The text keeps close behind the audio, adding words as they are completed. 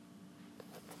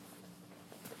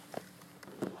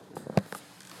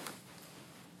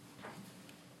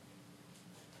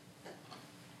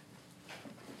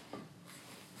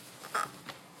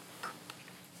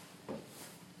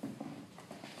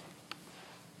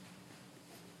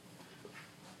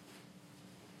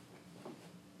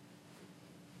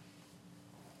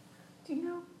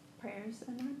prayers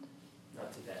in it?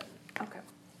 Not Tibetan. Okay.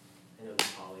 I know the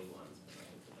Pali ones, but not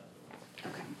the Tibetan ones.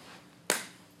 Okay.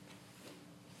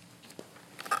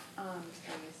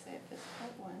 So you say this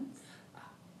part once,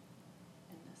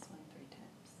 and this one 3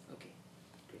 times. Okay,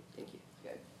 great, thank you.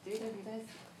 Good. Do you guys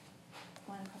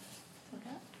want to look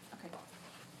at? Okay.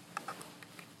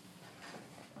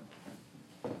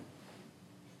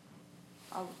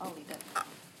 I'll lead it.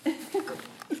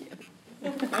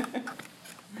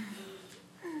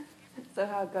 So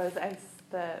how it goes,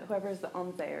 whoever's the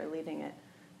omzayer leading it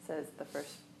says the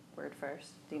first word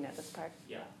first. Do you know this part?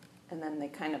 Yeah. And then they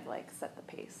kind of like set the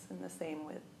pace, and the same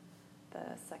with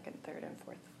the second, third, and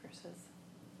fourth verses.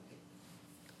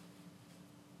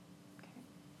 Okay.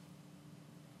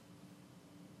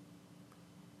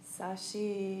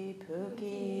 Sashi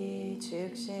puki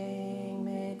chukshing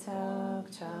me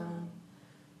tok cham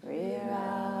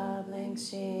rira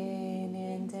blingshin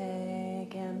inde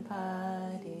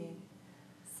gempadi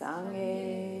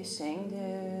sangye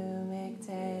shengdu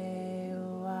mikte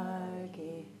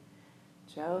uargi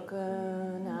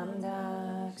Jokun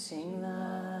amdak shingla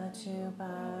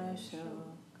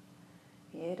chubarshok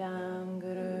Yidam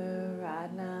guru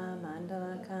radna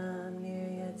mandalakam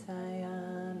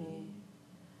niryatayami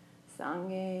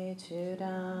Sangye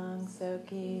chudang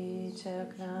soki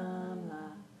choknamla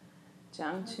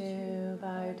Jangchu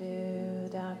bardu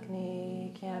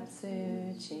dakni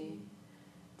kyapsuchi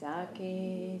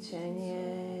Daki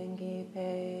chenyengi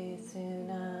pe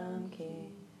sunamki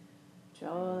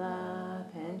Jola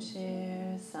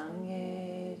penshir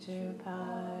sangye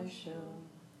druparshu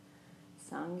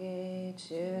Sangye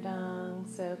chudang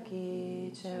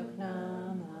soki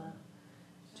choknamla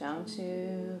Jangchu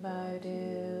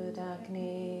bardu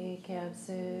dakni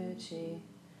kyapsuchi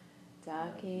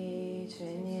Daki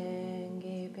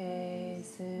chinyengi pe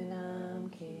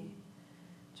sunamki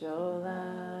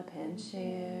Jola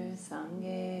penshir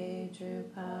sangye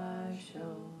druparshu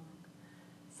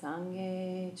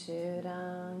Sangye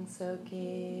chudang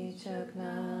soki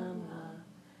choknamla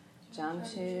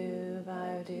Jangshu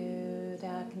bardu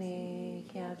dakni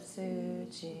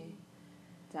kyapsuchi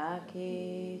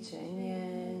Daki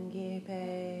chinyengi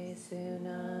pe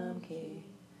sunamki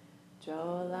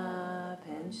Jola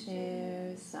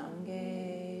penshir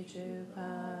sangye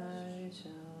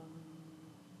druparjo.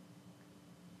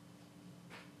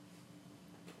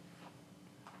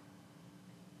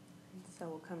 So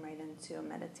we'll come right into a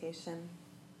meditation.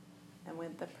 And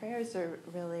with the prayers are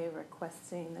really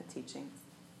requesting the teachings,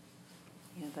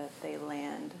 that they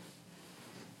land,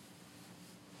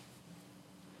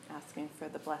 asking for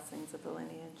the blessings of the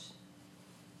lineage.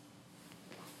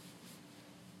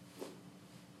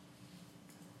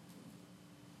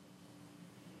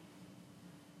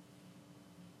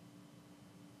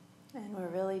 And we're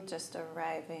really just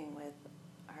arriving with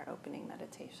our opening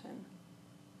meditation.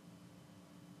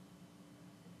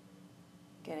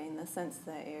 Getting the sense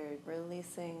that you're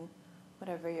releasing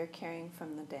whatever you're carrying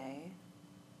from the day,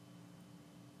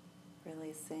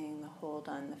 releasing the hold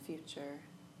on the future,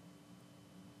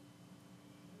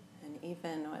 and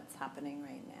even what's happening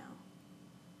right now.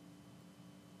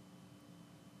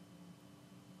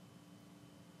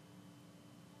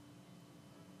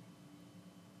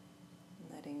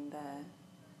 Letting the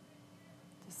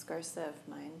discursive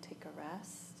mind take a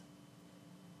rest,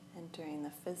 entering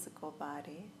the physical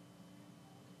body.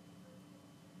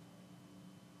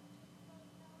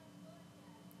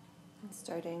 And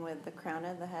starting with the crown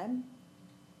of the head.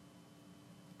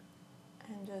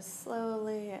 And just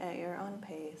slowly, at your own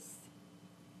pace,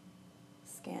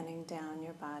 scanning down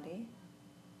your body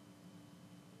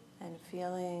and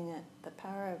feeling the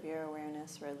power of your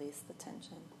awareness release the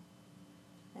tension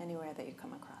anywhere that you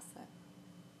come across it.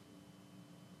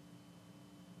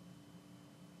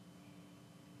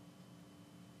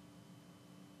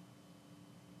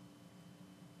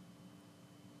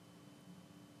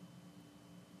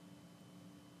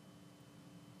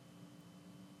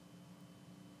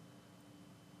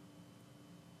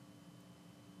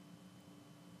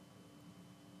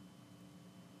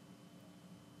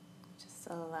 Just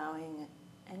allowing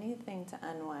anything to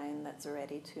unwind that's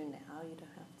ready to now. You don't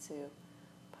have to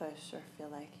push or feel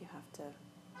like you have to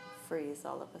freeze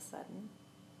all of a sudden.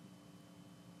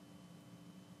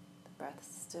 The breath's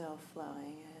still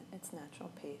flowing at its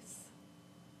natural pace.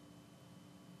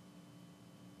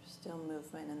 There's still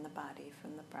movement in the body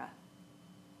from the breath.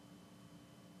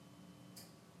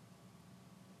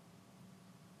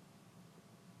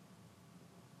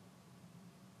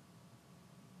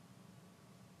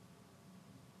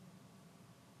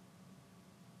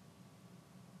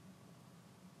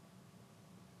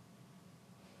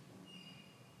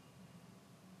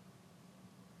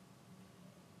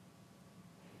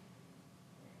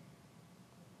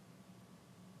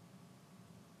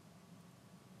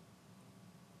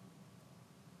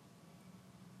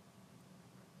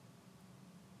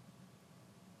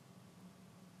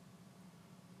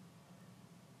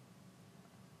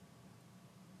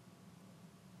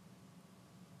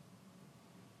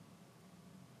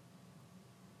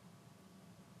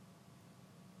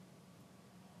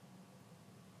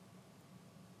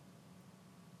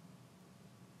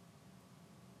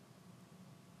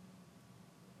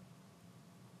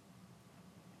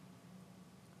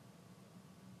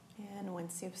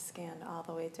 once you've scanned all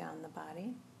the way down the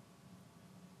body,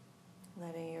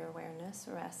 letting your awareness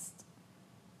rest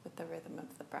with the rhythm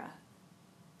of the breath.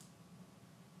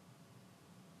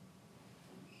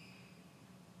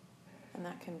 And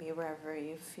that can be wherever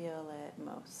you feel it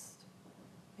most,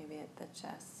 maybe at the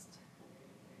chest.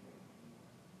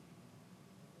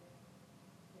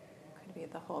 Could be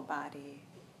the whole body,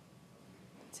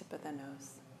 the tip of the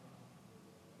nose,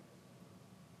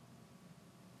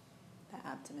 the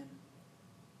abdomen.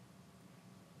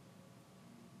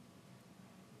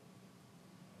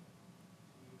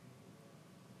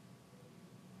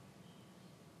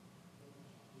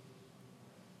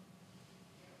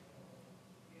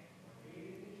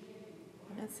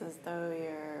 And it's as though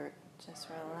you're just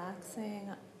relaxing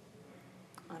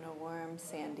on a warm,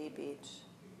 sandy beach,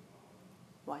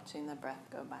 watching the breath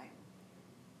go by.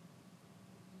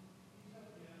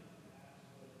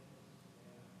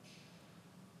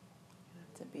 You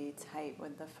have to be tight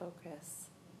with the focus.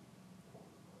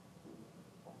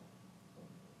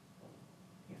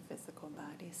 Your physical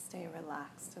body, stay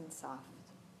relaxed and soft.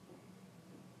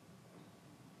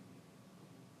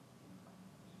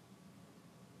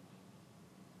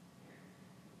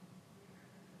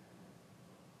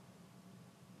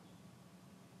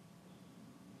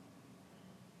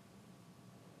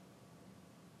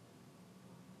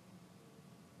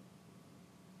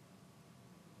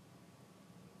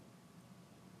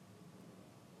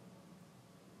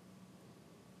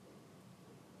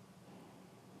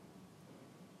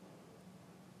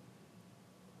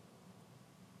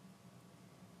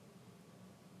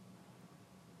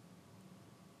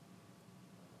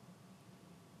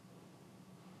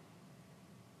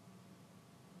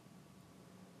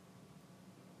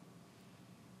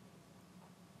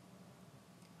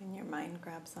 When your mind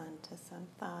grabs onto some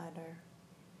thought or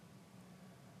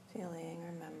feeling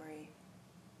or memory,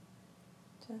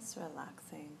 just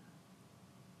relaxing,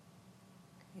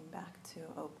 coming back to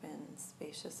open,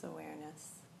 spacious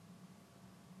awareness.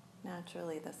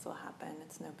 Naturally, this will happen.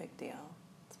 It's no big deal.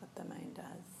 It's what the mind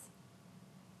does.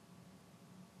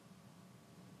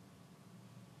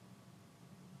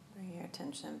 Bring your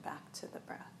attention back to the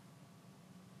breath.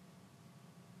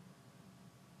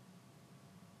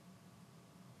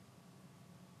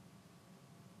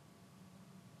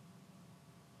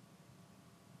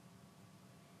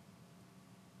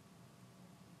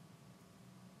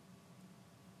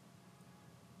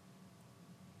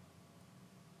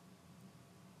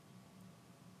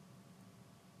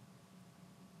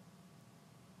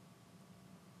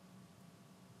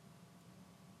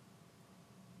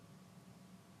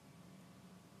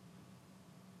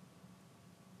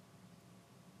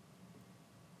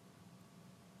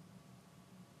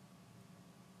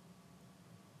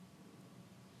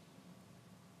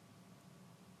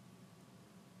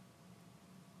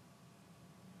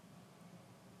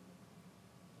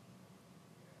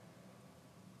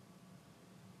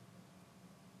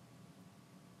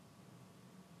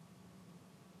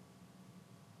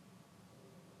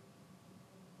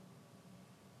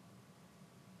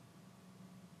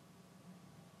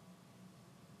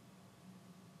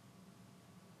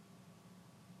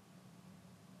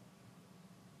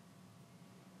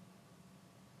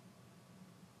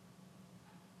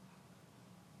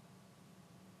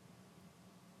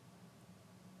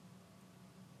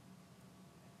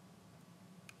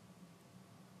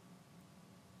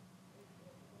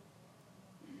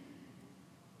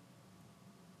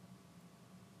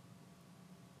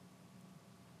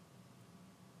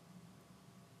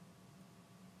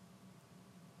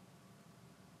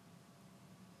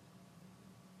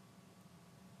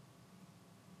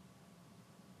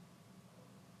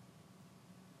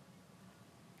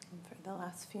 And for the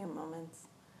last few moments,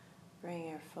 bring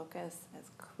your focus as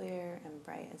clear and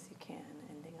bright as you can,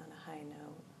 ending on a high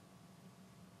note.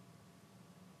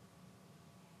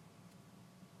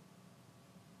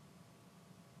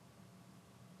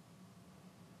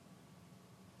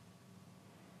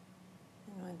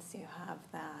 And once you have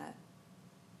that,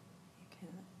 you can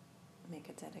make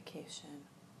a dedication.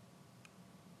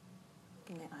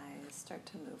 And the eyes start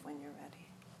to move when you're ready.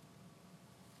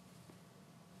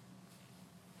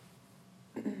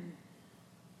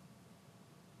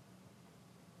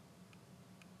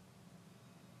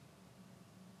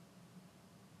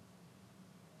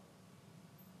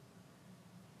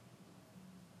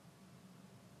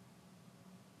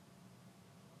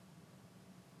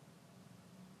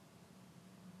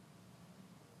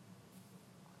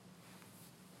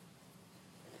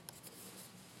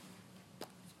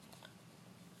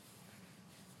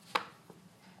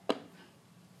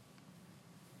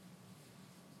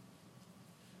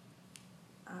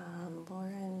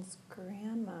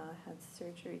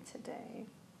 surgery today.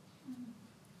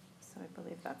 So I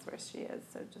believe that's where she is.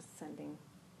 So just sending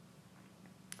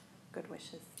good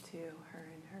wishes to her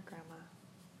and her grandma.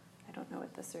 I don't know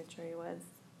what the surgery was.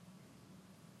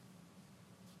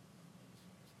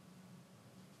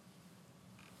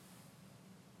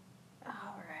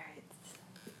 All right.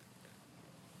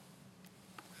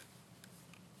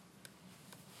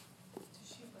 Does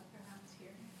she look around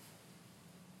here?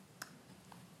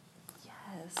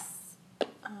 Yes.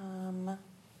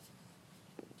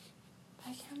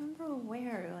 I can't remember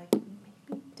where. Like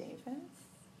maybe Davis.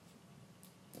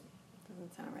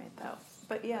 Doesn't sound right though.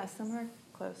 But yeah, somewhere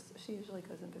close. She usually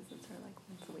goes and visits her like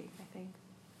once a week, I think.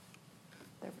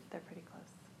 They're pretty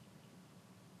close.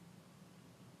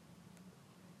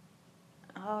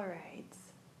 All right.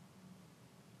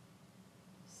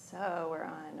 So we're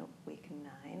on week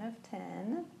 9 of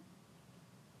 10.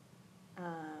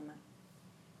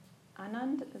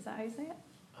 Anand, is that how you say it?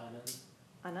 Anand?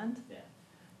 Anand? Yeah.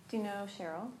 Do you know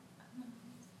Cheryl?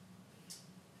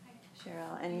 Hi.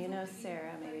 Cheryl, and you know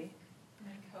Sarah, maybe?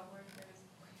 My coworker's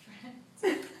boyfriend.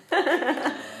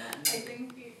 I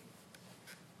think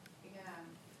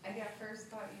I at first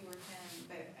thought you were him,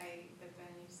 but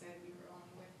then you said you were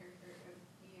only with her for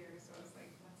a year, so I was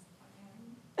like, that's not him.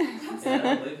 Yeah,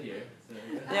 I don't live here. So.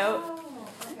 Nope.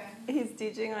 Oh, okay. He's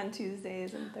teaching on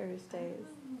Tuesdays and Thursdays.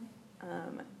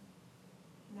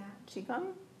 Matt? Qigong?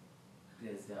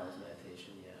 Yes, that was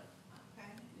meditation, yeah.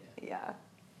 Okay. Yeah. Yeah.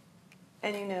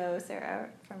 And you know Sarah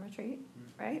from Retreat,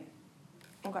 right?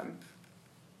 Okay.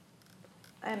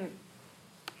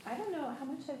 I don't know, how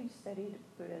much have you studied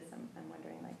Buddhism? I'm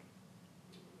wondering,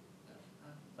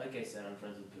 Like I said, I'm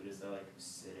friends with Buddhists. I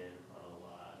sit in on a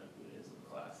lot of Buddhism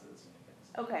classes.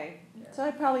 Okay, Yeah. so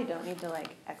I probably don't need to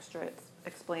extra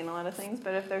explain a lot of things,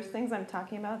 but if there's things I'm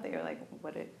talking about that you're like,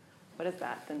 what is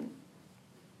that, then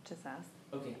just ask.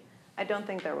 Okay. I don't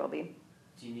think there will be.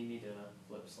 Do you need me to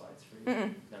flip slides for you?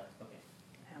 Mm-mm. No? Okay.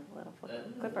 I have a little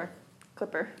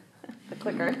clipper, the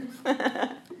clicker.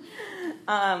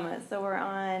 So we're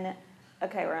on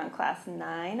class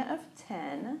 9 of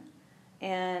 10,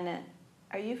 and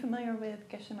are you familiar with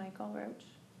Geshe Michael Roach?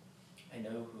 I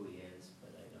know who he is,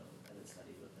 but I haven't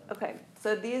studied with him. Okay,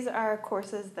 so these are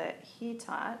courses that he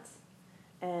taught,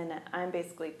 and I'm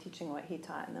basically teaching what he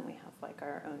taught, and then we have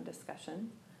our own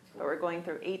discussion. But we're going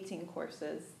through 18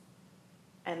 courses,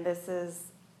 and this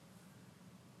is,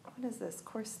 what is this,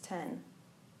 course 10?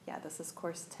 Yeah, this is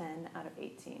course 10 out of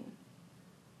 18,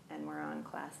 and we're on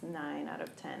class 9 out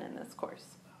of 10 in this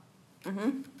course. So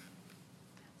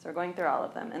we're going through all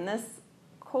of them, and this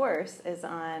course is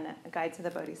on A Guide to the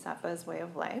Bodhisattva's Way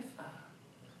of Life.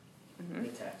 The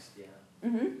text, yeah. Yeah,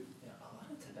 a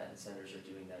lot of Tibetan centers are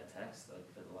doing that text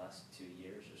for the last 2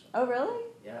 years or something. Oh, really?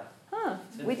 Yeah. Huh.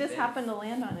 It's We just big. happened to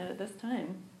land on it at this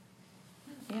time.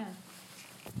 Yeah.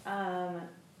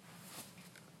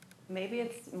 Maybe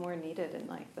it's more needed in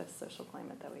the social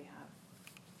climate that we have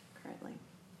currently.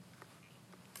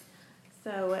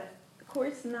 So,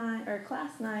 class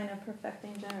 9 of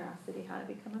Perfecting Generosity, How to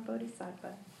Become a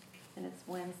Bodhisattva. And it's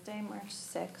Wednesday, March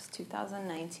 6,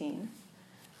 2019.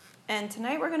 And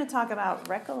tonight we're going to talk about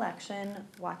recollection,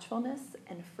 watchfulness,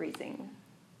 and freezing.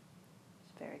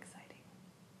 It's very exciting.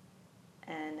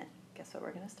 And guess what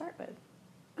we're going to start with?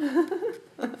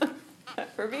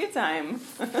 Review time.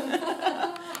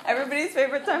 Everybody's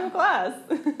favorite time of class.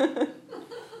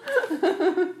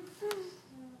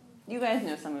 You guys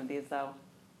know some of these, though.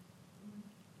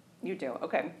 You do.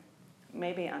 Okay.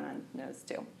 Maybe Anand knows,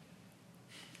 too.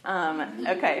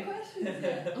 Okay.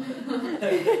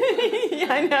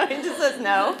 Yeah, I know. He just says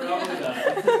no. Probably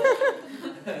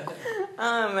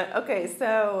not. Okay,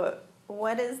 so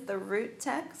what is the root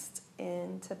text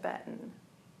in Tibetan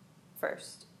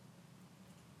first?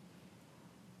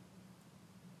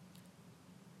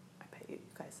 I bet you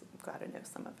guys have got to know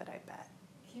some of it, I bet.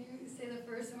 Can you say the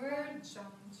first word?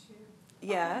 Zhangchu.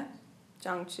 Yeah,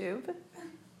 Zhangchub.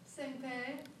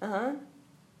 Senpei. Uh-huh. I don't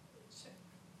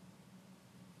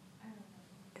know.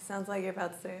 It sounds like you're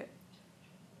about to say it.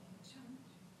 Zhangchu.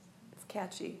 It's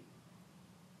catchy.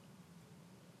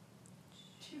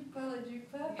 Chupa la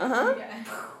jupa. Uh-huh.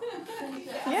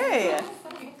 Yeah. Yay! Oh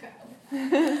my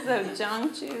God. So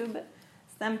Zhangchub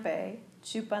Senpei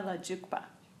Chupa la Jukpa.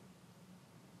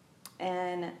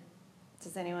 And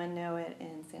does anyone know it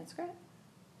in Sanskrit?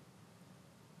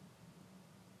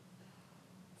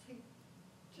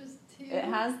 Just two. It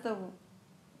has the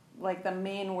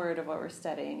main word of what we're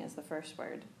studying is the first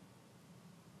word.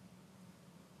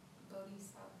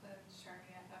 Bodhisattva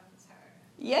Charya Avatar.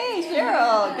 Yay,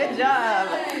 Cheryl! Good job.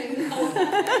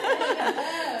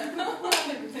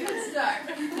 Good start.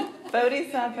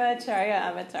 Bodhisattva Charya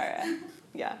Avatara.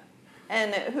 Yeah.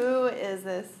 And who is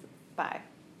this by?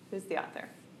 Who's the author?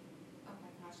 Oh my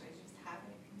gosh, I just have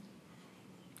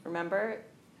it. Remember?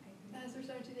 Master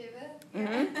Shanti Deva.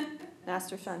 Mm-hmm.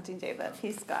 Master Shanti Deva,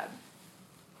 Peace God.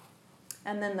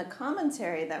 And then the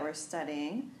commentary that we're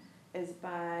studying is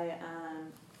by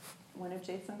one of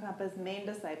Jason Kapa's main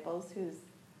disciples, who's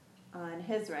on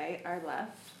his right, our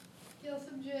left.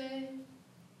 Gyaltsab J.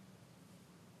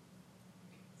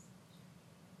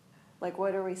 Like,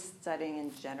 what are we studying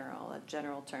in general? A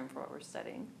general term for what we're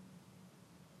studying.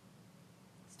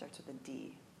 Starts with a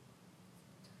D.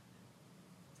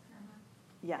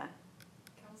 Yeah.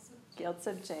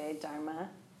 Gyaltsab J, Dharma.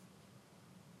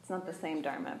 It's not the same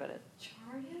Dharma, but it's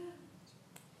Charya?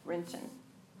 Rinchen.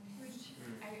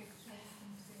 I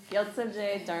Gyaltsab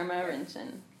J, Dharma,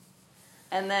 Rinchen.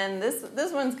 And then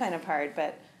this one's kind of hard,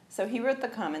 but so he wrote the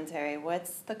commentary.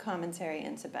 What's the commentary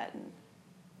in Tibetan?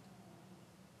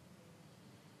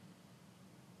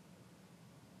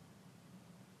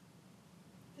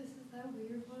 This is that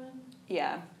weird one.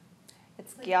 Yeah.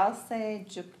 It's Like- Gyaltse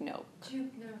Juknok.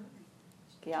 Juknok.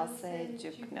 Gyaltse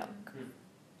Juknok.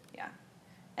 Yeah.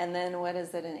 And then what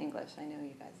is it in English? I know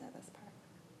you guys know this part.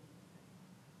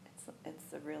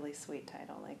 It's a really sweet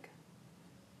title,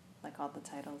 like all the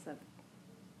titles of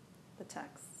the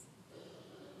texts.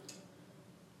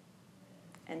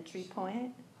 Entry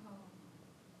point.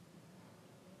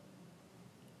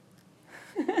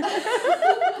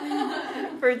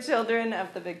 For children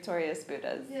of the victorious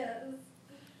Buddhas, Yes.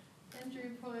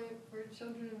 Entry point for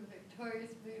children of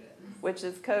victorious Buddhas. which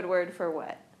is code word for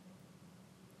what?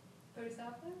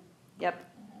 Bodhisattva? Yep.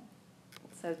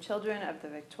 So children of the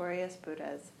victorious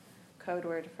Buddhas, code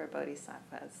word for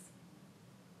bodhisattvas,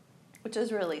 which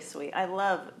is really sweet. I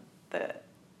love the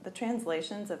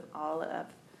translations of all of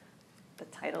the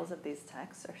titles of these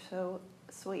texts are so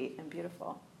sweet and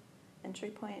beautiful. Entry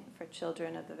point for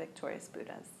children of the victorious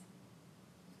Buddhas.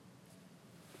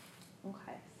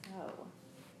 Okay, so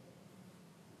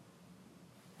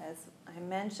as I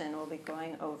mentioned, we'll be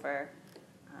going over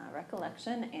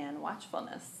recollection and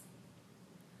watchfulness,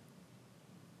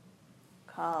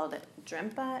 called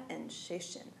Drempa and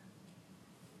Sheshin.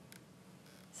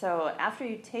 So after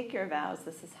you take your vows,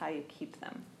 this is how you keep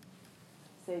them.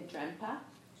 Say Drempa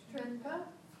Drenpa?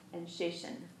 and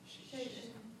Sheshin. Sheshin.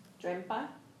 Drempa,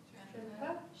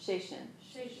 Drenpa? Sheshin.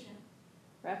 Sheshin.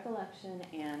 Recollection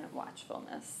and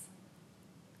watchfulness.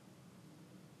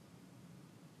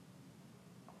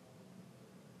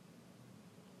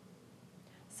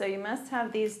 So you must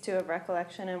have these two of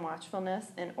recollection and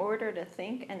watchfulness in order to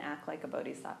think and act like a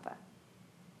bodhisattva.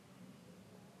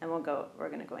 And we're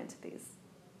going to go into these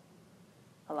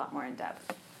a lot more in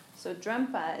depth. So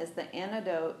Drempa is the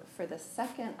antidote for the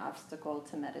second obstacle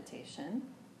to meditation.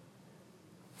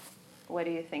 What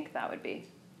do you think that would be?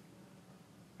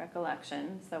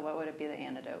 Recollection. So what would it be the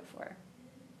antidote for?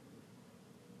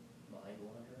 Mind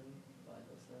wandering,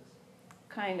 mindlessness.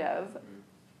 Kind of.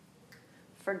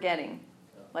 Forgetting.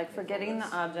 Like forgetting the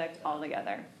object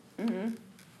altogether. Mm-hmm.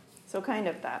 So kind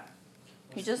of that.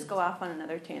 You just go off on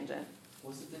another tangent.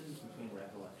 What's the difference between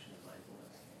recollection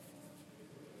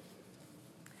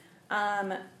and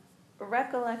mindfulness?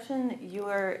 Recollection,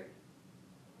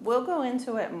 we'll go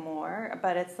into it more,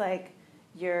 but it's like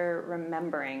you're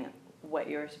remembering what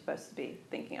you're supposed to be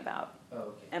thinking about. Oh,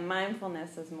 okay. And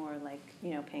mindfulness is more like,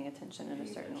 paying attention in a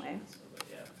certain way.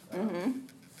 Yeah. Mm-hmm.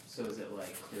 So is it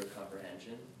like clear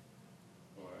comprehension?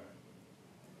 Or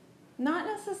Not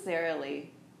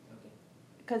necessarily, okay.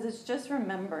 because it's just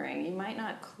remembering. You might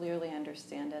not clearly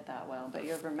understand it that well, but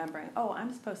you're remembering, oh,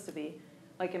 I'm supposed to be,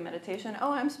 like in meditation,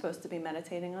 oh, I'm supposed to be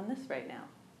meditating on this right now.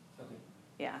 Okay.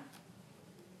 Yeah.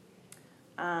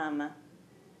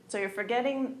 So you're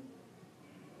forgetting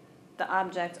the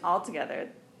object altogether.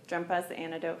 Drempa is the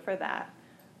antidote for that.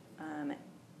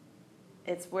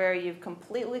 It's where you've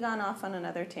completely gone off on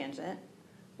another tangent,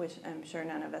 which I'm sure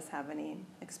none of us have any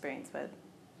experience with.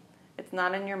 It's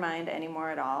not in your mind anymore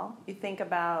at all. You think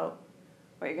about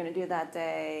what you're going to do that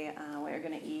day, what you're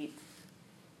going to eat,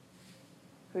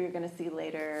 who you're going to see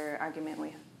later, argument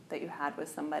that you had with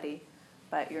somebody,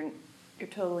 but you're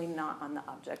totally not on the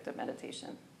object of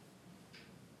meditation.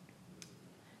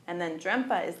 And then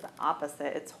Drempa is the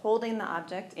opposite. It's holding the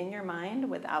object in your mind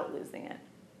without losing it.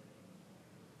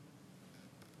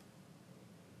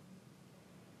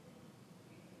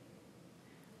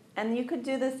 And you could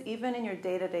do this even in your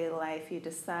day-to-day life. You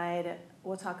decide,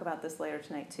 we'll talk about this later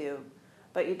tonight too,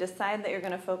 but you decide that you're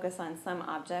going to focus on some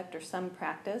object or some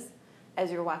practice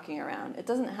as you're walking around. It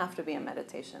doesn't have to be a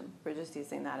meditation. We're just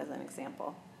using that as an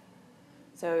example.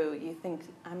 So you think,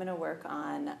 I'm going to work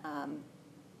on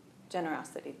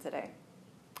generosity today.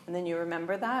 And then you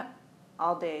remember that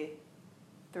all day,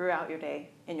 throughout your day,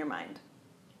 in your mind.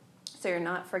 So you're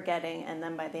not forgetting, and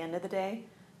then by the end of the day,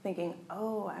 thinking,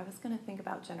 oh, I was going to think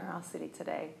about generosity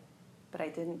today, but I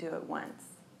didn't do it once.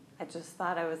 I just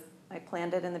thought I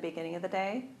planned it in the beginning of the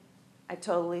day, I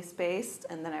totally spaced,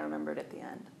 and then I remembered at the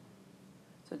end.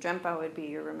 So Drempa would be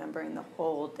you're remembering the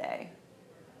whole day.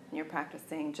 And you're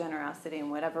practicing generosity in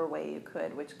whatever way you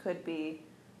could, which could be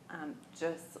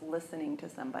just listening to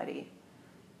somebody.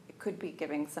 It could be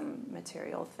giving some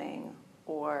material thing,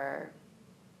 or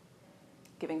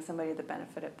giving somebody the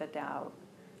benefit of the doubt.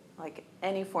 Like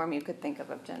any form you could think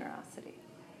of generosity.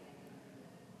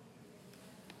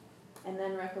 And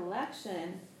then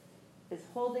recollection is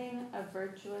holding a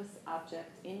virtuous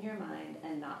object in your mind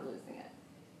and not losing it.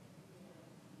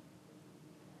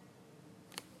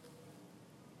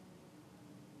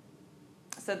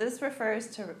 So this refers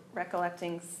to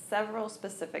recollecting several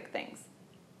specific things.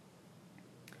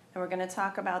 And we're going to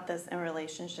talk about this in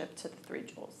relationship to the 3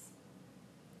 jewels.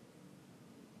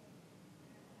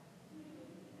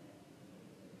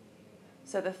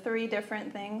 So the 3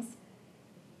 different things.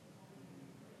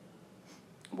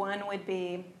 One would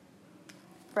be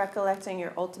recollecting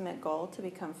your ultimate goal to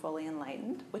become fully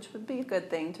enlightened, which would be a good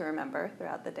thing to remember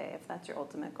throughout the day if that's your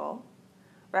ultimate goal.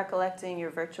 Recollecting your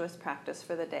virtuous practice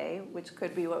for the day, which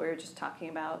could be what we were just talking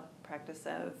about, practice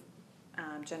of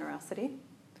generosity.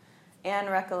 And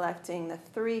recollecting the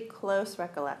 3 close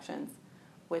recollections,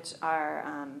 which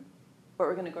are what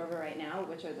we're going to go over right now,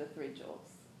 which are the 3 jewels.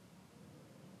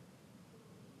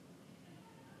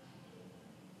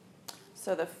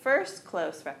 So the first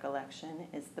close recollection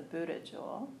is the Buddha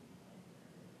jewel.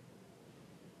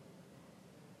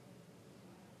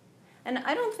 And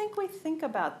I don't think we think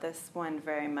about this one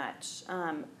very much.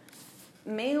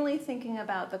 Mainly thinking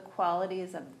about the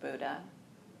qualities of the Buddha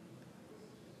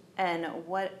and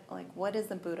what is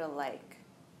the Buddha like?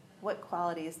 What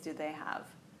qualities do they have?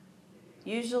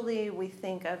 Usually we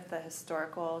think of the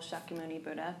historical Shakyamuni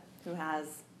Buddha, who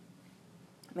has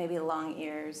maybe long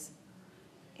ears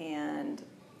and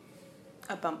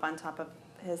a bump on top of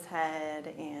his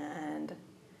head, and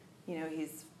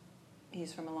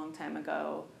he's from a long time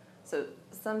ago. So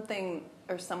something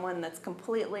or someone that's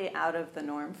completely out of the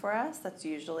norm for us, that's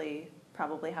usually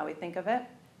probably how we think of it.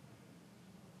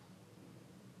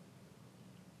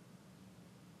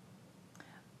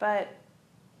 But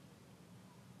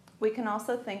we can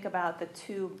also think about the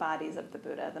 2 bodies of the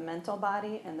Buddha, the mental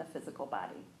body and the physical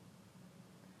body.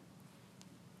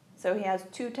 So he has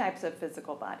 2 types of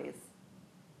physical bodies.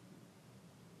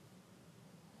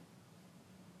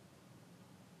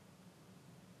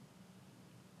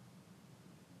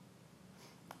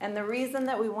 And the reason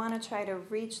that we want to try to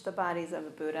reach the bodies of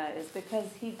a Buddha is because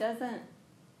he doesn't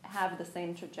have the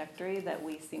same trajectory that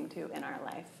we seem to in our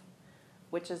life,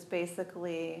 which is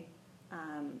basically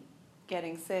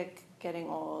getting sick, getting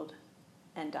old,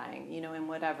 and dying, in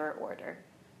whatever order.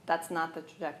 That's not the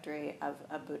trajectory of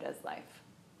a Buddha's life.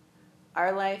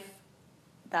 Our life,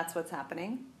 that's what's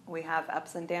happening. We have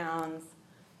ups and downs.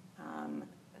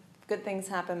 Good things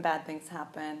happen, bad things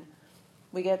happen.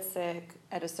 We get sick.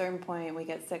 At a certain point, we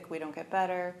get sick, we don't get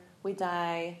better. We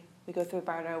die. We go through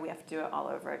bardo. We have to do it all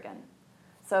over again.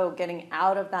 So getting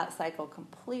out of that cycle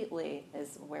completely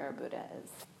is where a Buddha is.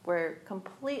 We're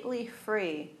completely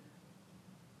free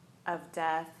of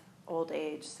death, old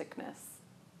age, sickness,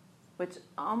 which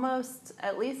almost,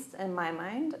 at least in my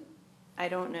mind, I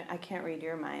don't know, I can't read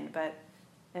your mind, but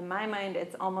in my mind,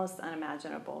 it's almost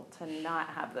unimaginable to not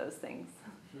have those things.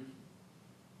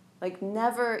 Like you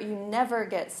never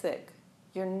get sick.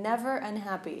 You're never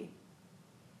unhappy.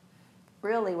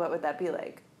 Really, what would that be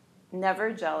like?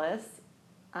 Never jealous.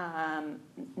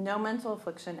 No mental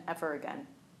affliction ever again.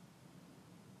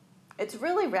 It's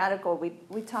really radical.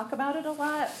 We talk about it a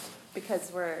lot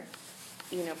because we're,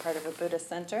 part of a Buddhist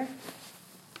center.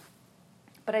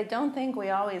 But I don't think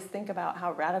we always think about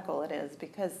how radical it is,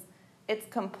 because it's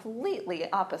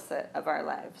completely opposite of our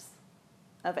lives,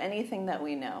 of anything that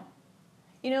we know.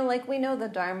 Like we know the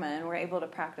Dharma and we're able to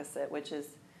practice it, which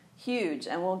is huge,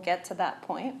 and we'll get to that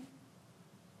point.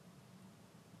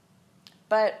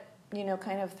 But,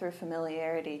 kind of through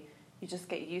familiarity, you just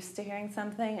get used to hearing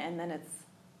something, and then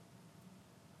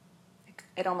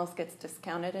it almost gets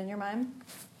discounted in your mind.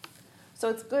 So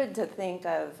it's good to think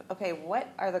of, okay, what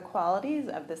are the qualities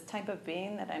of this type of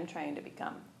being that I'm trying to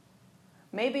become?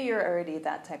 Maybe you're already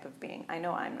that type of being. I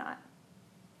know I'm not.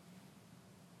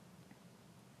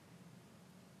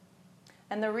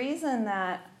 And the reason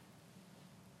that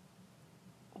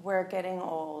we're getting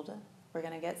old, we're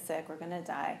going to get sick, we're going to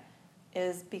die,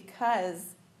 is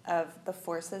because of the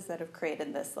forces that have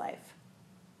created this life.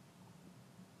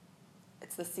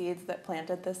 the seeds that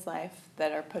planted this life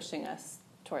that are pushing us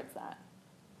towards that.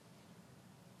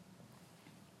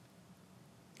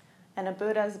 And a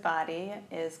Buddha's body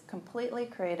is completely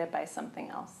created by something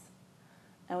else.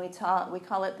 And we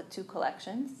call it the two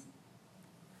collections.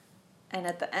 And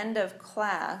at the end of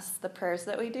class, the prayers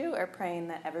that we do are praying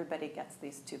that everybody gets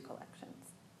these two collections,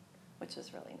 which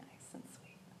is really nice and sweet.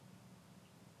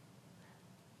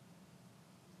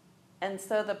 And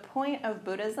so the point of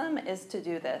Buddhism is to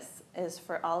do this, is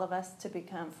for all of us to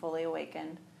become fully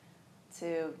awakened,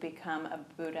 to become a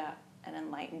Buddha, an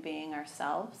enlightened being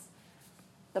ourselves.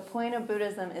 The point of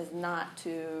Buddhism is not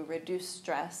to reduce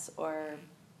stress or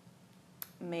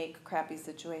make crappy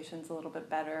situations a little bit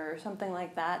better or something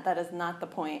like that. That is not the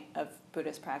point of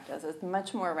Buddhist practice. It's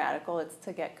much more radical. It's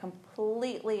to get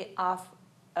completely off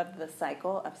of the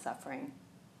cycle of suffering.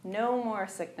 No more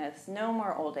sickness, no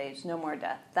more old age, no more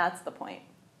death. That's the point.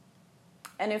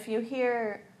 And if you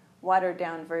hear watered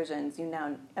down versions, you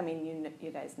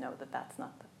guys know that that's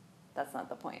not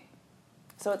the point.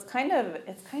 So it's kind of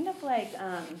like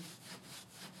I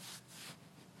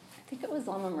think it was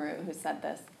Lama Maru who said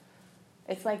this.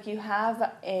 It's like you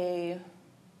have a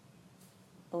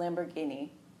Lamborghini,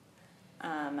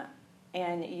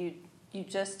 and you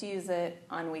just use it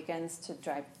on weekends to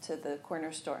drive to the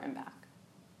corner store and back.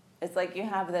 It's like you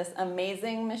have this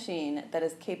amazing machine that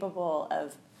is capable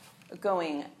of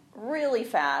going really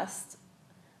fast,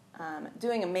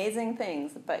 doing amazing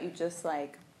things, but you just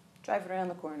like drive it around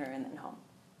the corner and then home.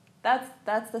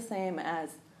 That's the same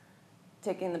as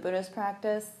taking the Buddhist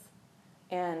practice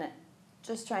and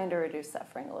just trying to reduce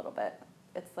suffering a little bit.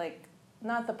 It's like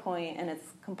not the point, and it's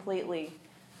completely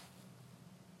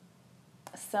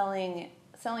selling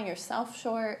yourself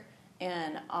short,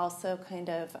 and also kind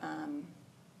of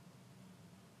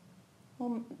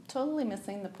totally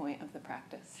missing the point of the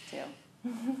practice too.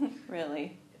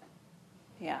 Really.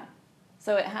 Yeah.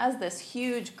 So it has this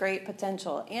huge, great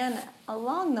potential, and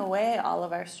along the way, all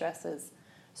of our stresses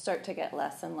start to get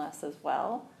less and less as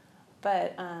well.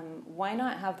 But why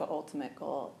not have the ultimate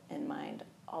goal in mind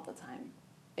all the time,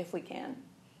 if we can?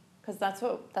 Because that's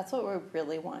what we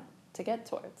really want to get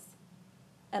towards.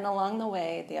 And along the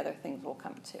way, the other things will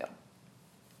come too.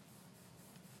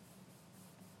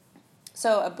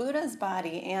 So a Buddha's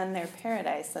body and their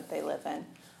paradise that they live in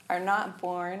are not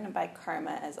born by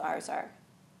karma as ours are.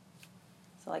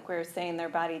 So like we were saying, their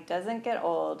body doesn't get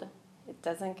old, it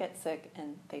doesn't get sick,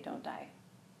 and they don't die.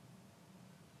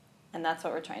 And that's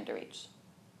what we're trying to reach.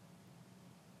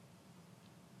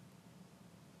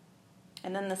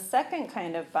 And then the second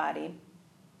kind of body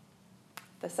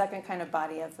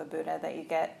of the Buddha that you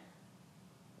get,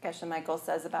 Geshe Michael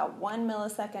says about 1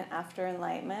 millisecond after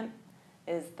enlightenment,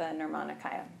 is the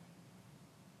Nirmanakaya.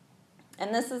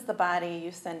 And this is the body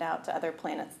you send out to other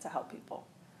planets to help people,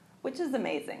 which is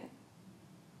amazing.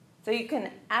 So you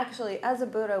can actually, as a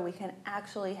Buddha, we can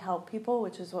actually help people,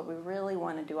 which is what we really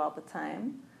want to do all the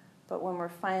time. But when we're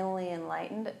finally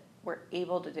enlightened, we're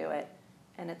able to do it.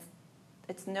 And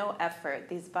it's no effort.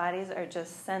 These bodies are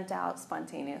just sent out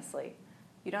spontaneously.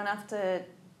 You don't have to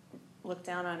look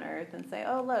down on Earth and say,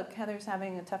 oh, look, Heather's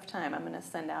having a tough time. I'm going to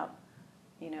send out,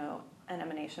 an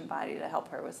emanation body to help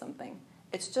her with something.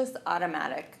 It's just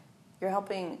automatic. You're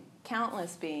helping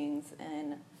countless beings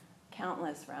in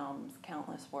countless realms,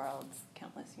 countless worlds,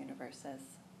 countless universes.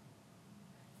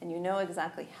 And you know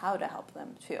exactly how to help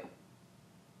them, too.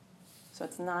 So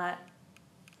it's not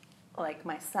like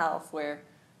myself where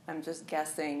I'm just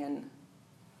guessing and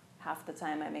half the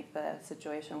time I make the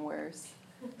situation worse.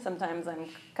 Sometimes I'm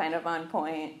kind of on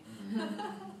point.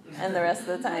 And the rest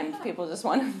of the time people just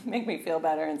want to make me feel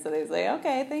better, and so they say,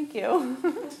 okay, thank you.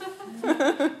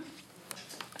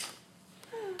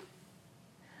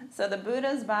 So the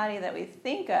Buddha's body that we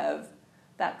think of,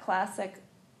 that classic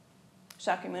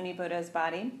Shakyamuni Buddha's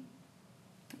body,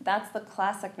 that's the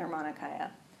classic Nirmanakaya.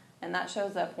 And that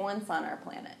shows up once on our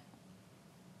planet.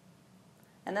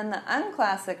 And then the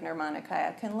unclassic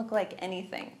Nirmanakaya can look like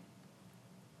anything.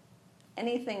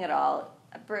 Anything at all.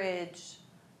 A bridge,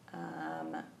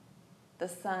 the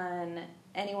sun,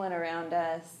 anyone around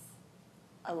us,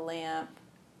 a lamp,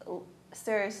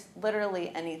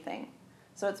 literally anything.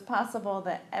 So it's possible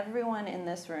that everyone in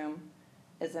this room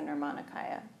is a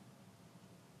Nirmanakaya.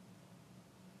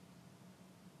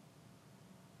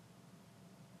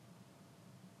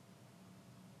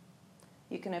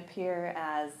 You can appear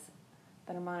as,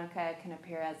 the Nirmanakaya can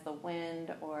appear as the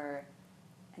wind or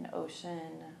an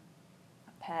ocean,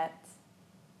 a pet,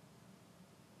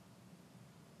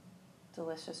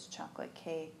 delicious chocolate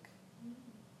cake.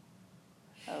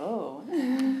 Oh.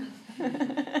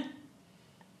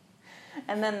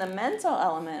 And then the mental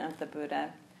element of the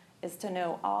Buddha is to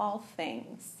know all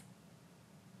things,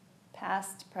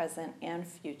 past, present, and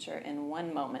future in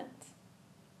one moment.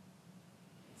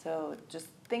 So just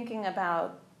thinking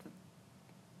about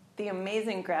the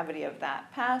amazing gravity of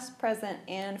that, past, present,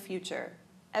 and future,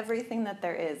 everything that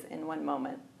there is in one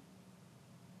moment,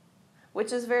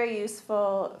 which is very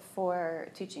useful for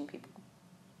teaching people.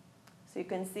 So you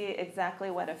can see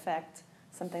exactly what effect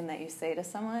something that you say to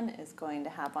someone is going to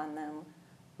have on them,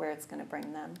 where it's going to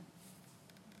bring them.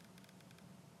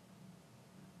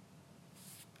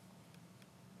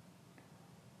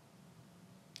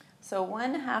 So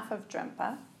 1/2 of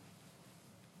Drempa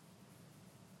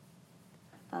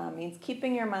means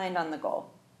keeping your mind on the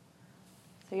goal.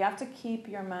 So you have to keep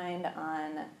your mind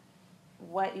on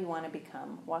what you want to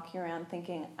become. Walking around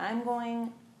thinking, I'm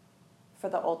going for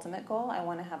the ultimate goal. I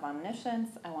want to have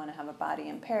omniscience. I want to have a body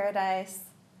in paradise.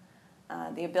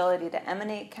 The ability to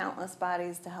emanate countless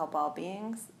bodies to help all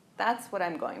beings. That's what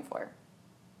I'm going for.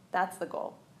 That's the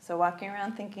goal. So walking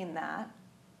around thinking that,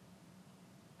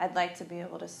 I'd like to be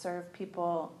able to serve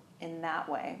people in that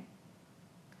way.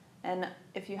 And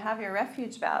if you have your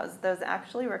refuge vows, those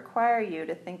actually require you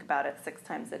to think about it 6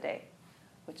 times a day,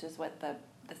 which is what the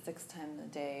 6 times a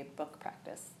day book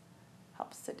practice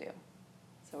helps to do.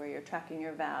 So where you're tracking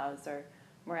your vows or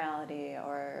morality,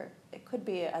 or it could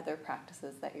be other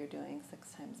practices that you're doing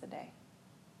 6 times a day.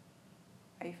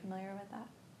 Are you familiar with that?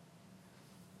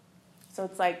 So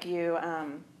it's like you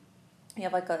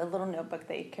have like a little notebook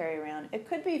that you carry around. It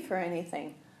could be for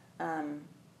anything.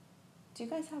 Do you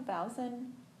guys have vows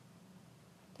in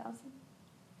Towson?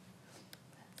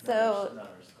 So Not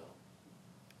our school.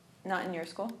 Not in your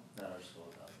school? Not our school,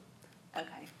 no.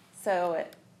 Okay. So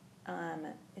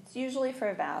it's usually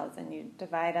for vows, and you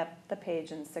divide up the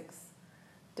page in 6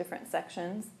 different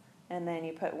sections, and then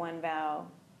you put one vow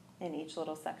in each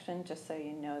little section just so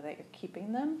you know that you're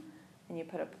keeping them, and you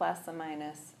put a plus, a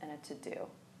minus, and a to-do.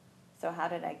 So how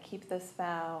did I keep this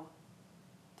vow?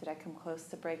 Did I come close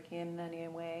to breaking it in any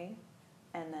way?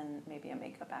 And then maybe a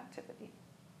makeup activity.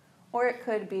 Or it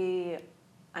could be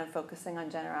I'm focusing on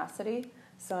generosity,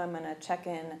 so I'm going to check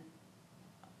in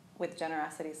with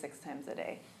generosity 6 times a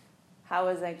day. How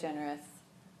was I generous?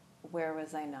 Where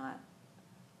was I not?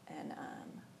 And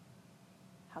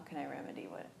how can I remedy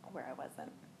where I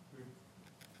wasn't?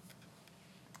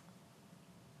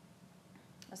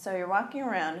 So you're walking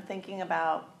around thinking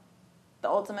about the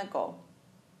ultimate goal.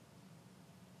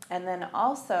 And then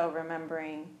also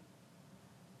remembering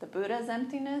the Buddha's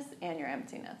emptiness and your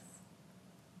emptiness.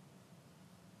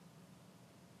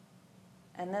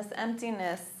 And this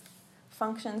emptiness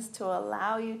functions to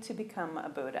allow you to become a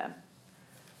Buddha.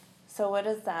 So what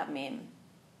does that mean?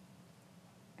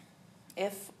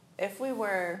 If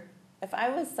I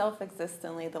was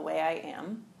self-existently the way I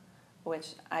am,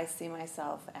 which I see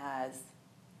myself as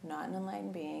not an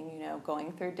enlightened being,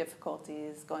 going through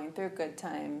difficulties, going through good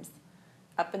times,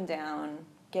 up and down,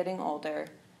 getting older,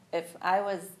 if I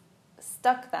was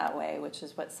stuck that way, which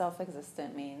is what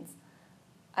self-existent means,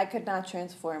 I could not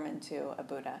transform into a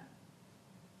Buddha.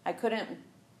 I couldn't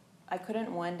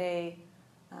one day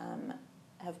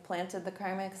have planted the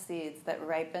karmic seeds that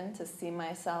ripen to see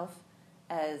myself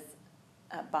as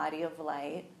a body of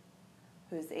light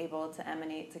who's able to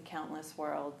emanate to countless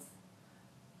worlds,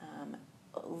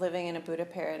 living in a Buddha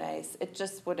paradise. It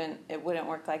wouldn't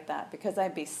work like that, because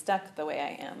I'd be stuck the way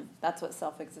I am. That's what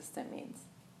self-existent means.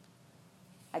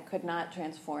 I could not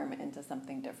transform into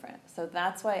something different. So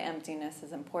that's why emptiness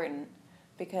is important,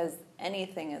 because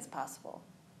anything is possible.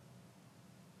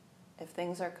 If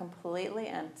things are completely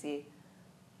empty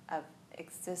of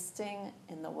existing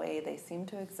in the way they seem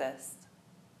to exist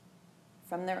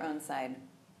from their own side,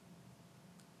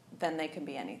 then they can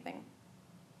be anything.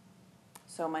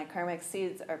 So my karmic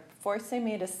seeds are forcing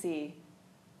me to see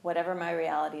whatever my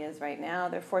reality is right now.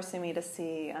 They're forcing me to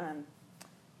see,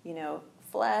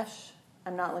 flesh.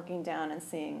 I'm not looking down and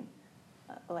seeing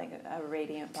like a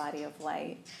radiant body of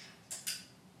light.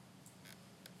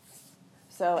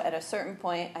 So at a certain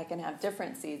point, I can have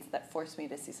different seeds that force me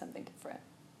to see something different.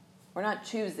 I'm not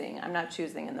choosing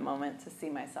in the moment to see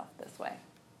myself this way.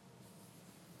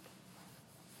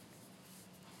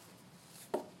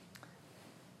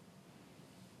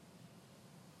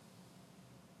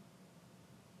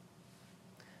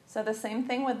 So the same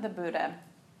thing with the Buddha.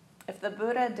 If the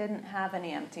Buddha didn't have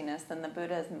any emptiness, then the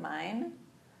Buddha's mind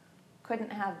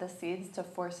couldn't have the seeds to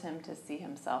force him to see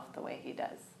himself the way he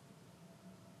does.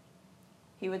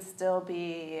 He would still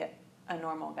be a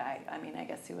normal guy. I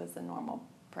guess he was a normal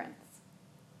prince.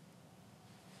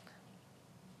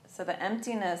 So the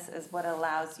emptiness is what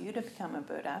allows you to become a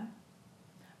Buddha,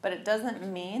 but it doesn't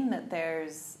mean that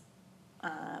there's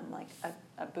like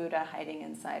a Buddha hiding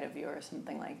inside of you or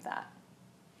something like that.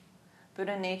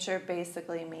 Buddha nature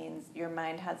basically means your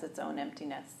mind has its own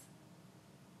emptiness.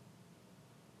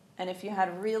 And if you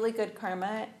had really good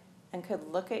karma and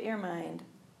could look at your mind,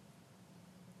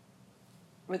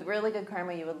 with really good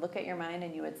karma, you would look at your mind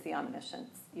and you would see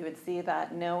omniscience. You would see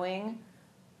that knowing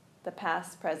the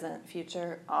past, present,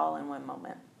 future, all in one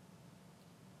moment.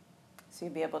 So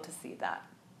you'd be able to see that.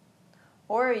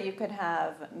 Or you could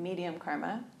have medium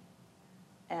karma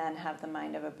and have the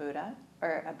mind of a Buddha,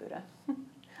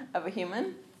 of a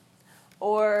human.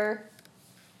 Or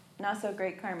not so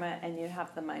great karma and you'd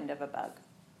have the mind of a bug.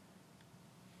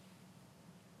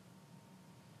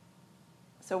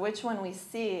 So which one we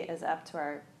see is up to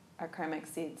our karmic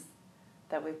seeds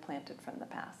that we've planted from the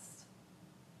past.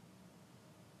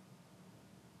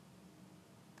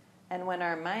 And when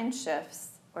our mind shifts,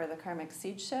 or the karmic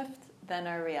seed shift, then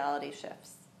our reality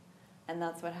shifts. And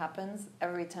that's what happens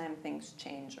every time things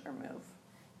change or move.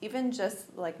 Even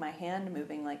just like my hand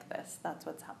moving like this, that's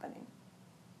what's happening.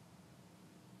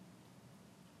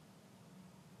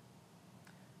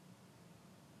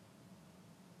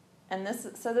 And this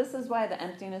is why the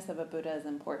emptiness of a Buddha is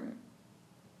important.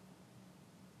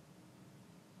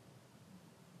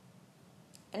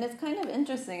 And it's kind of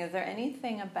interesting. Is there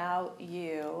anything about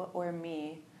you or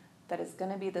me that is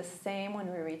going to be the same when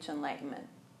we reach enlightenment?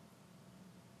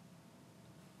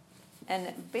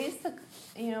 And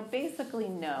basically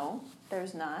no,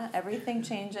 there's not. Everything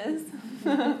changes.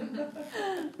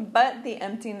 But the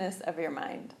emptiness of your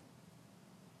mind.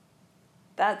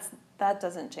 That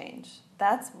doesn't change.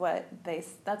 That's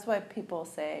what people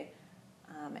say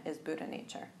is Buddha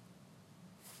nature.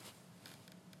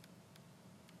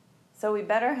 So we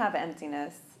better have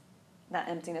emptiness, that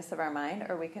emptiness of our mind,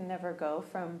 or we can never go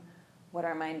from what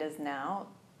our mind is now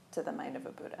to the mind of a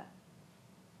Buddha.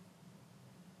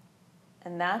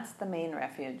 And that's the main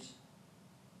refuge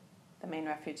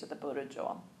of the Buddha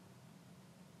jewel.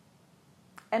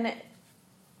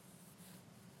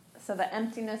 So the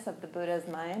emptiness of the Buddha's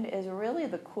mind is really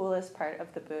the coolest part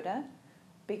of the Buddha,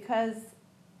 because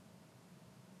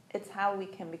it's how we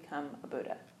can become a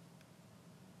Buddha.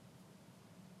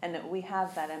 And we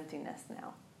have that emptiness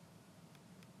now.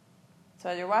 So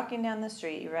as you're walking down the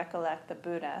street, you recollect the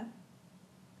Buddha.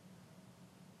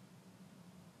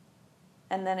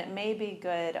 And then it may be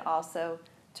good also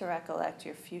to recollect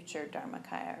your future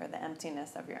Dharmakaya, or the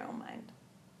emptiness of your own mind.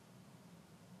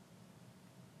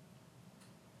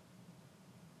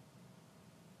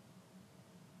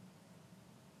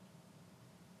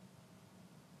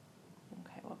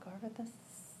 Okay, we'll go over this.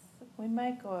 We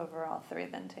might go over all three,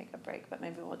 then take a break, but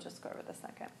maybe we'll just go over the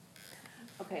second.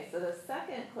 Okay, so the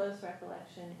second close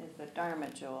recollection is the Dharma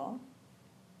jewel.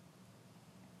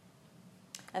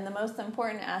 And the most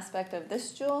important aspect of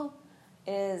this jewel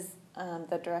is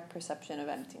the direct perception of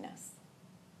emptiness.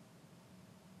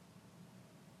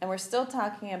 And we're still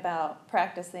talking about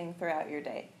practicing throughout your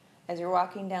day. As you're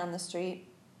walking down the street,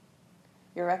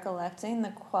 you're recollecting the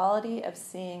quality of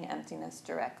seeing emptiness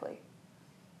directly.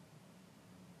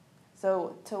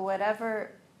 So to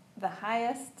whatever the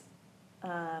highest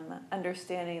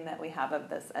understanding that we have of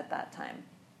this at that time.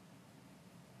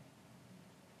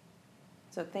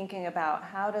 So thinking about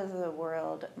how does the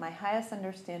world, my highest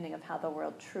understanding of how the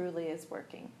world truly is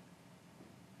working.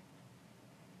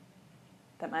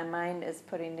 That my mind is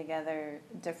putting together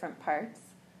different parts,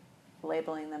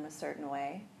 labeling them a certain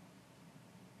way.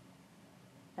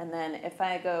 And then if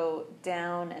I go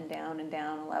down and down and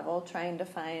down a level, trying to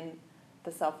find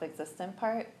the self-existent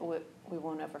part, we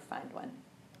won't ever find one.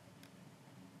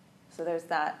 So there's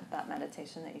that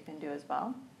meditation that you can do as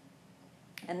well.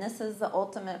 And this is the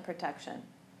ultimate protection.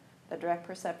 The direct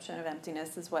perception of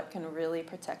emptiness is what can really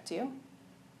protect you.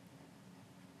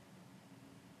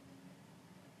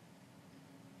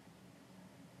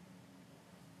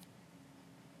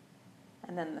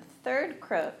 And then the third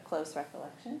close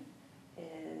recollection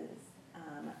is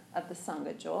of the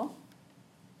Sangha jewel.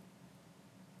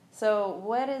 So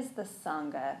what is the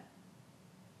Sangha?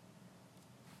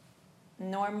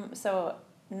 So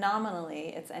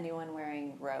nominally, it's anyone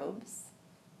wearing robes.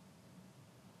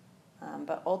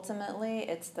 But ultimately,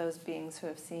 it's those beings who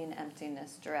have seen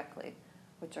emptiness directly,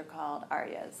 which are called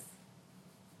Aryas.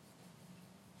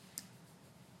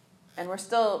 And we're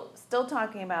still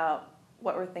talking about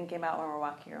what we're thinking about when we're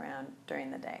walking around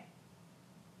during the day.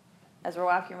 As we're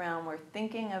walking around, we're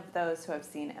thinking of those who have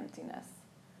seen emptiness.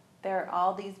 There are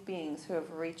all these beings who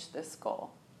have reached this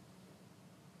goal.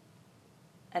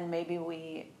 And maybe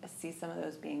we see some of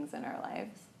those beings in our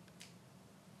lives.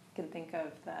 You can think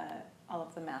of all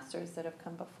of the masters that have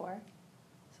come before.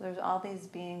 So there's all these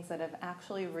beings that have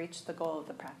actually reached the goal of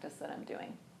the practice that I'm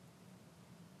doing.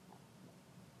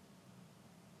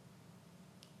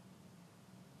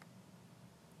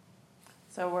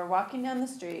 So we're walking down the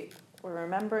street, we're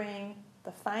remembering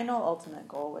the final ultimate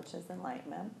goal, which is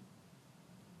enlightenment,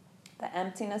 the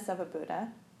emptiness of a Buddha,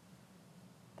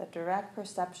 the direct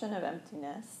perception of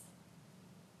emptiness,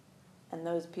 and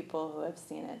those people who have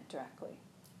seen it directly.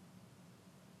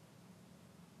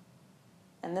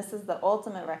 And this is the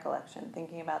ultimate recollection,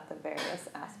 thinking about the various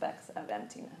aspects of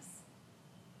emptiness.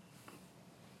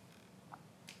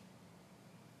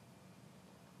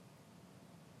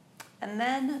 And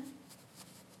then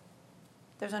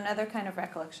there's another kind of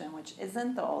recollection which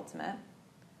isn't the ultimate,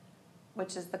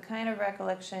 which is the kind of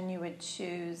recollection you would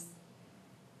choose,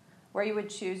 where you would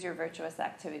choose your virtuous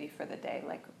activity for the day,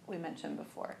 like we mentioned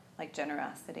before, like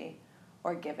generosity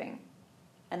or giving.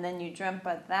 And then you dream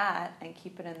about that and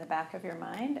keep it in the back of your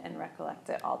mind and recollect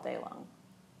it all day long.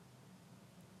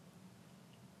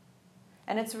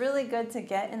 And it's really good to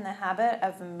get in the habit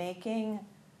of making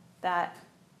that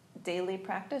daily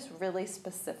practice really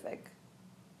specific.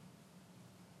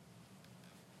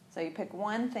 So you pick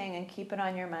one thing and keep it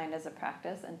on your mind as a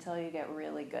practice until you get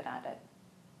really good at it.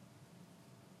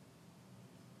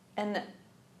 And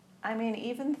I mean,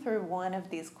 even through one of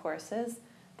these courses,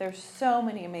 there's so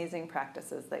many amazing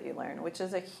practices that you learn, which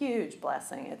is a huge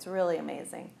blessing. It's really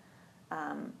amazing.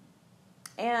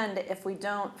 And if we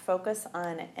don't focus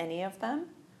on any of them,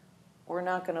 we're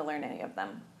not going to learn any of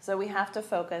them. So we have to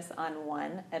focus on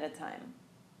one at a time.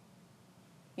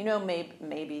 You know,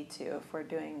 maybe two, if we're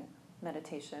doing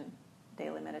meditation,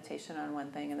 daily meditation on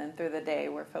one thing, and then through the day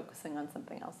we're focusing on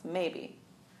something else. Maybe.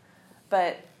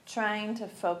 But trying to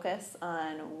focus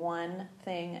on one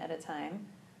thing at a time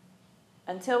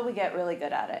until we get really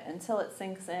good at it, until it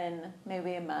sinks in,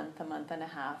 maybe a month and a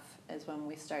half is when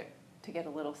we start to get a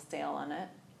little stale on it.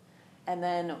 And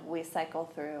then we cycle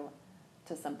through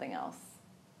to something else.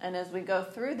 And as we go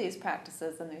through these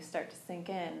practices and they start to sink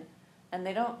in, and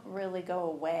they don't really go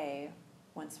away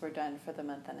once we're done for the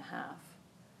month and a half,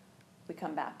 we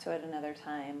come back to it another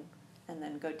time and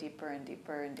then go deeper and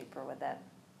deeper and deeper with it.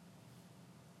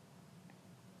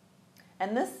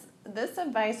 And this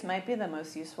advice might be the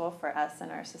most useful for us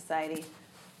in our society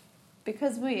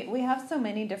because we have so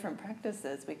many different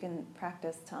practices. We can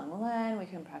practice Tonglen, we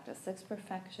can practice 6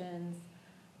 perfections,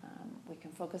 we can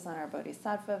focus on our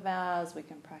bodhisattva vows, we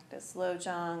can practice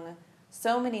Lojong,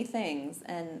 so many things.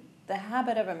 And the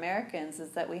habit of Americans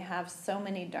is that we have so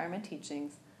many Dharma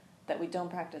teachings that we don't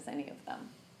practice any of them.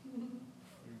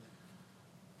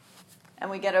 And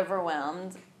we get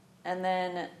overwhelmed. And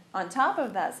then on top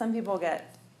of that, some people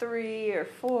get 3 or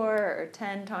 4 or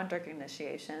 10 tantric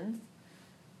initiations.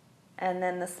 And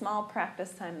then the small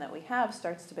practice time that we have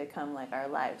starts to become like our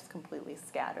lives, completely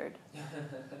scattered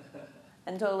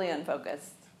and totally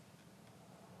unfocused.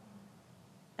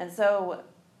 And so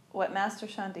what Master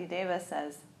Shantideva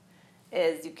says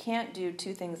is you can't do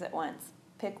 2 things at once.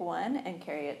 Pick one and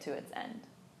carry it to its end.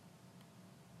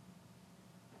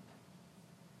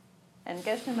 And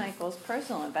Geshe Michael's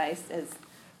personal advice is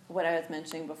what I was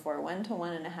mentioning before. 1 to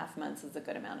 1.5 months is a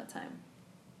good amount of time.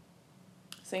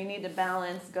 So you need to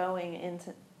balance going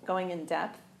in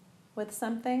depth with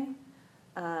something,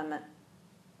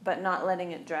 but not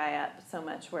letting it dry up so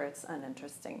much where it's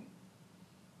uninteresting.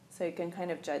 So you can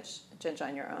kind of judge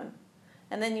on your own.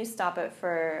 And then you stop it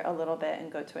for a little bit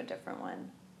and go to a different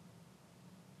one.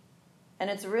 And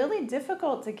it's really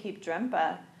difficult to keep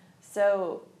Drempa.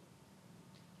 So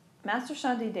Master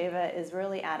Shantideva is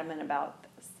really adamant about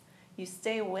this. You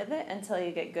stay with it until you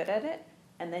get good at it,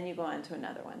 and then you go on to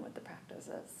another one with the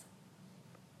practices.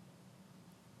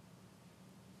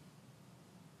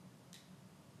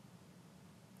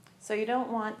 So you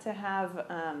don't want to have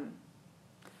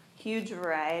huge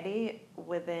variety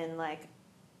within like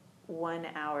 1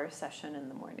 hour session in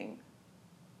the morning.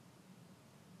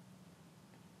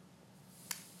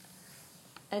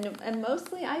 And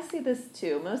mostly, I see this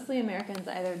too, mostly Americans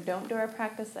either don't do our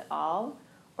practice at all,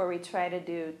 or we try to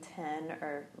do 10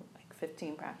 or like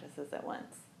 15 practices at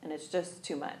once, and it's just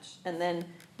too much. And then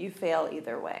you fail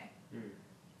either way.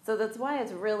 So that's why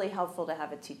it's really helpful to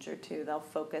have a teacher too. They'll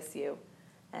focus you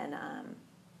and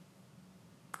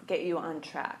get you on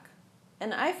track.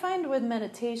 And I find with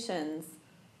meditations,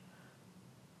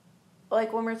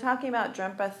 like when we're talking about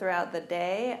Drempa throughout the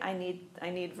day, I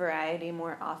need variety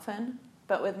more often.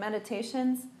 But with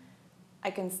meditations,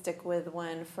 I can stick with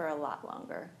one for a lot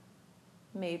longer.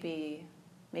 Maybe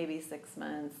 6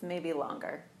 months, maybe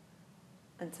longer,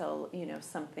 until,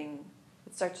 something,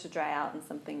 it starts to dry out and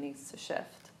something needs to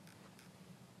shift.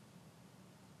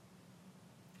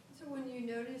 So when you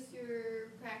notice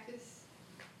your practice,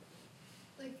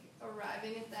 like,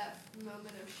 arriving at that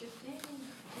moment of shifting,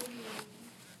 what do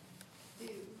you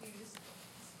do? You just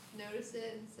notice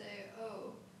it and say,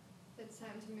 oh, it's time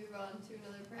to move on to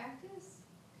another practice?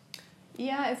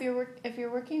 Yeah, if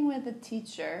you're working with a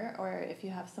teacher, or if you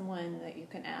have someone that you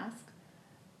can ask,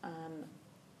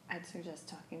 I'd suggest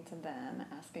talking to them,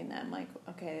 asking them, like,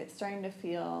 okay,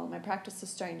 my practice is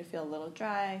starting to feel a little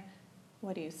dry.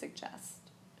 What do you suggest?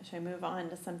 Should I move on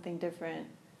to something different?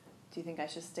 Do you think I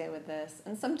should stay with this?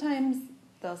 And sometimes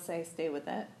they'll say, stay with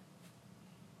it.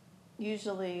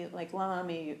 Usually, like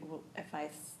Lamami, if I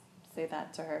say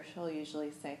that to her, she'll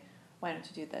usually say, why don't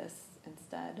you do this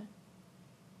instead?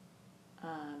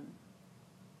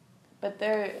 But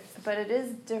it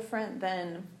is different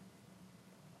than,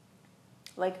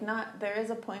 like, there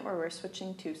is a point where we're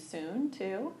switching too soon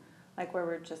too, like where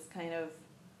we're just kind of,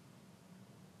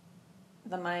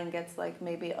 the mind gets like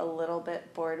maybe a little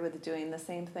bit bored with doing the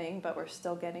same thing, but we're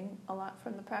still getting a lot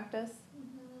from the practice.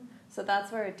 Mm-hmm. So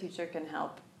that's where a teacher can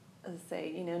help,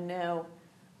 say, no,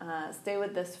 stay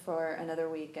with this for another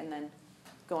week and then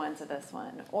go on to this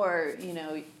one. Or,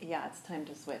 yeah, it's time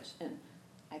to switch, and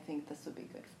I think this would be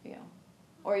good for you.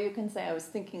 Or you can say, I was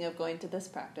thinking of going to this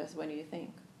practice. What do you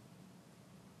think?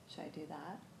 Should I do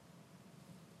that?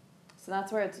 So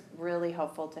that's where it's really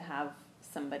helpful to have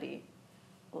somebody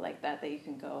like that you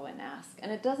can go and ask. And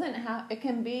it doesn't have, it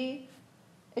can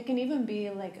even be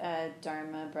like a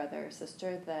Dharma brother or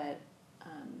sister that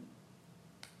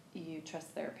you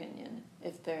trust their opinion.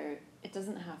 It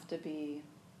doesn't have to be,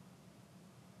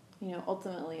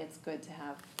 ultimately it's good to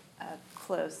have a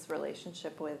close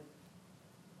relationship with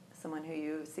someone who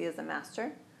you see as a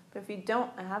master. But if you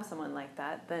don't have someone like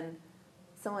that, then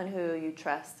someone who you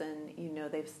trust and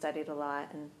they've studied a lot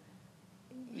and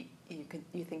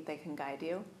you think they can guide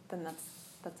you, then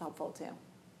that's helpful too.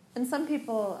 And some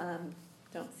people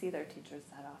don't see their teachers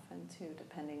that often too,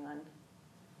 depending on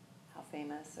how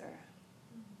famous or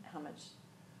how much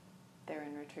they're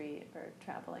in retreat or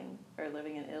traveling or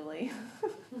living in Italy.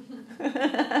 Who do you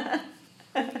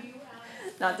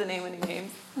ask? Not to name any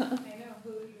names. I know,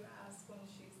 who do you ask when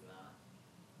she's not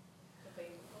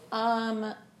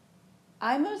available?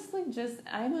 I mostly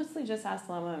just ask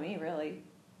Lama Me, really,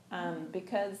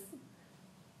 because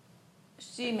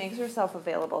she makes herself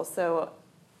available. So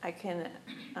I can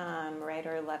write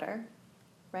her a letter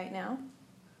right now,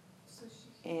 So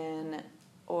she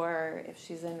or if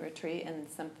she's in retreat and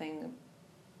something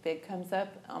big comes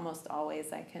up, almost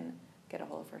always I can get a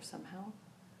hold of her somehow,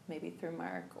 maybe through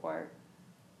Mark, or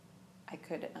I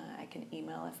can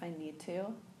email if I need to.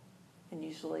 And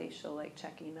usually she'll like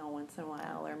check email once in a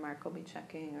while, or Mark will be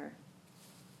checking or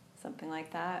something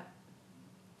like that.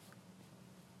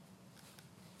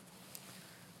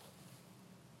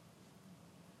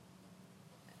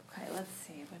 Okay, let's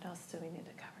see. What else do we need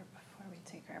to cover before we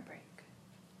take our break?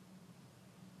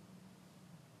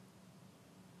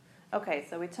 Okay,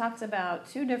 so we talked about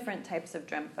two different types of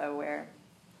Drempa where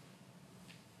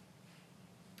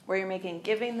you're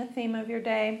giving the theme of your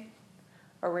day,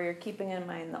 or where you're keeping in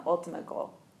mind the ultimate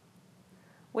goal.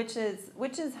 Which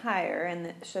is higher, and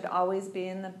it should always be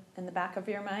in the back of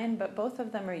your mind, but both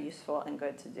of them are useful and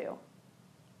good to do.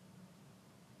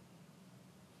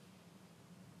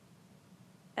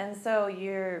 And so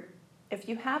if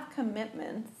you have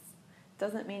commitments,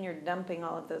 doesn't mean you're dumping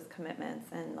all of those commitments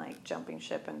and like jumping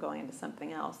ship and going into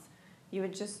something else. You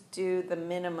would just do the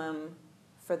minimum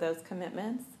for those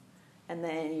commitments, and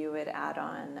then you would add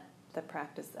on the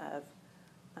practice of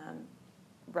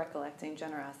recollecting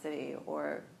generosity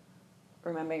or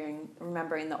remembering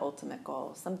the ultimate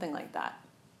goal, something like that.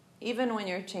 Even when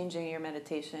you're changing your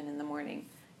meditation in the morning,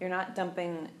 you're not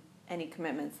dumping any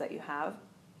commitments that you have.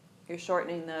 You're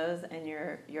shortening those, and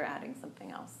you're adding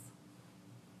something else.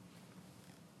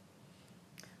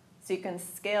 So you can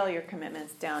scale your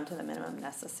commitments down to the minimum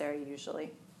necessary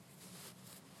usually.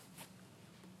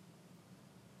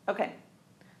 Okay,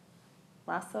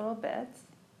 last little bit.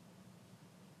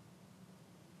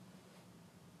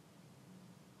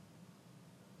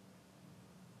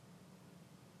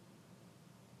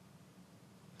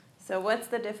 So what's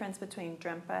the difference between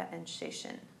Drempa and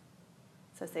Sheishin?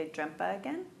 So say Drempa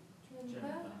again.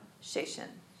 Drempa? Sheishin.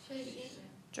 Sheishin.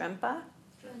 Drempa,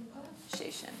 Drempa?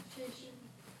 Sheishin. Sheishin.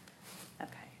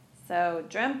 Okay. So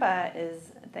Drempa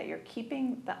is that you're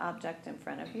keeping the object in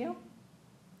front of you.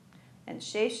 And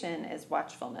Sheishin is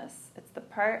watchfulness. It's the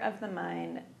part of the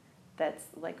mind that's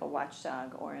like a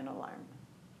watchdog or an alarm.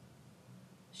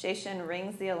 Sheishin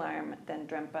rings the alarm, then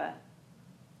Drempa,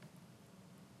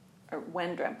 or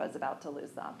when Drempa is about to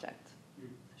lose the object.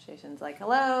 Sheishin's like,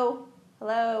 hello,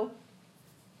 hello.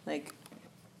 Like,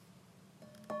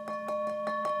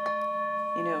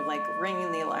 you know, like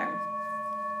ringing the alarm.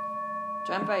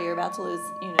 Jumpa, you're about to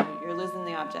lose, you know, you're losing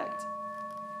the object.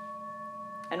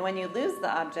 And when you lose the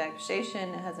object,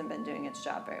 Seishin hasn't been doing its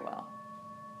job very well.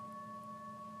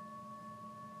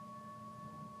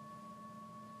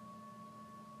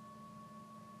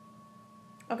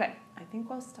 Okay, I think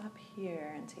we'll stop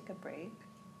here and take a break.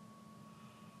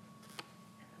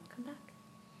 And then we'll come back.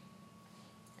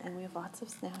 And we have lots of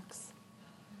snacks.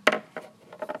 I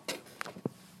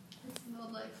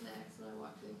smelled like snacks when I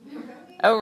walked in here. Oh,